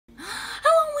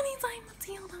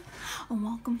and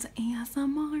welcome to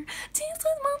ASMR Teens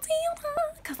with Matilda,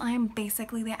 because I am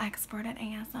basically the expert at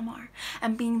ASMR,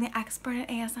 and being the expert at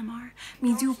ASMR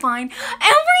means you find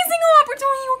every single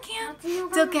opportunity you can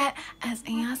to get as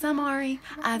ASMR-y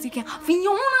as you can.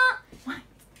 Fiona! What?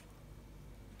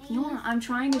 Fiona, I'm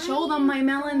trying to show them my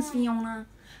melons, Fiona.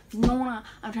 Fiona,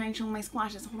 I'm trying to show my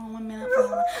squashes. Hold on 1 minute,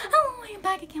 Fiona. Oh, I'm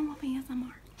back again with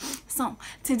ASMR. So,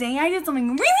 today I did something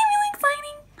really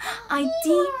exciting.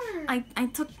 I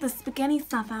took the spaghetti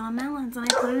stuff out of melons and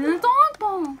I put it in a dog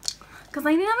bowl. Because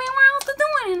I didn't have anywhere else to do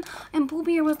it. And Pooh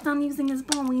Bear was done using his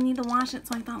bowl. We need to wash it,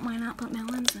 so I thought, why not put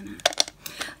melons in it?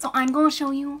 So I'm going to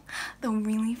show you the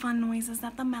really fun noises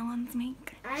that the melons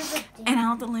make. And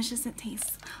how delicious it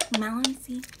tastes. Melon,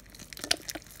 see?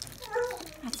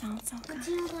 That sounds so good.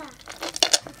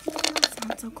 That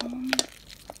sounds so calming.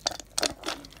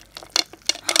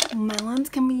 Melons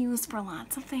can be used for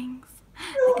lots of things.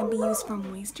 They can be used for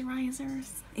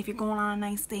moisturizers. If you're going on a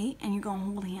nice date and you're going to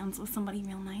hold hands with somebody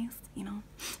real nice, you know.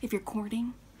 If you're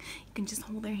courting, you can just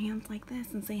hold their hands like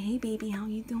this and say, hey baby, how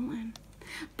you doing?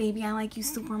 Baby, I like you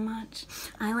super much.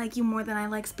 I like you more than I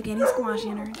like spaghetti squash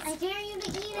innards. I dare you to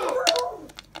eat it.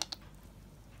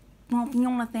 Well,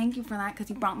 Fiona, thank you for that, because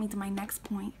you brought me to my next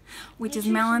point, which is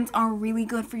melons are really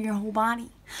good for your whole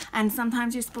body. And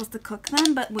sometimes you're supposed to cook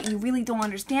them, but what you really don't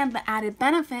understand, the added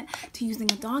benefit to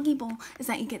using a doggy bowl is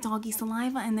that you get doggy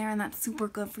saliva in there, and that's super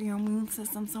good for your immune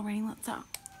system. So ready, let's go.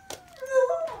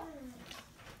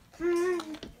 Ew,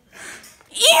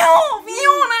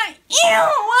 Fiona! Ew!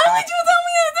 Why would you tell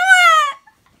me to do that?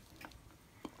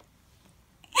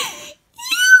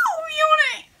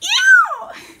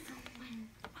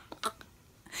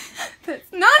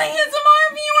 That's not ASMR,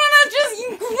 Fiona, that's just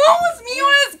gross,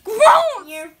 Fiona, it's gross!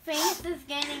 Your face is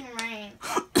getting red.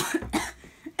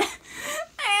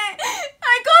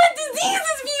 I got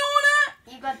diseases, Fiona!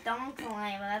 You got dog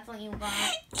saliva, that's what you got.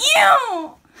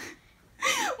 Ew!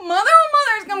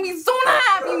 Mother's gonna be so not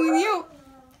happy with you.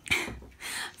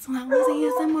 So that was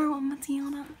ASMR with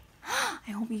Matilda.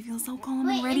 I hope you feel so calm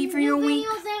and ready for your week.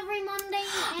 New videos every Monday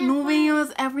and New Friday.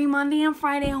 videos every Monday and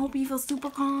Friday. I hope you feel super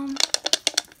calm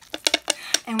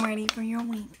and ready for your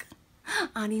week.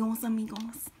 Adios,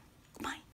 amigos.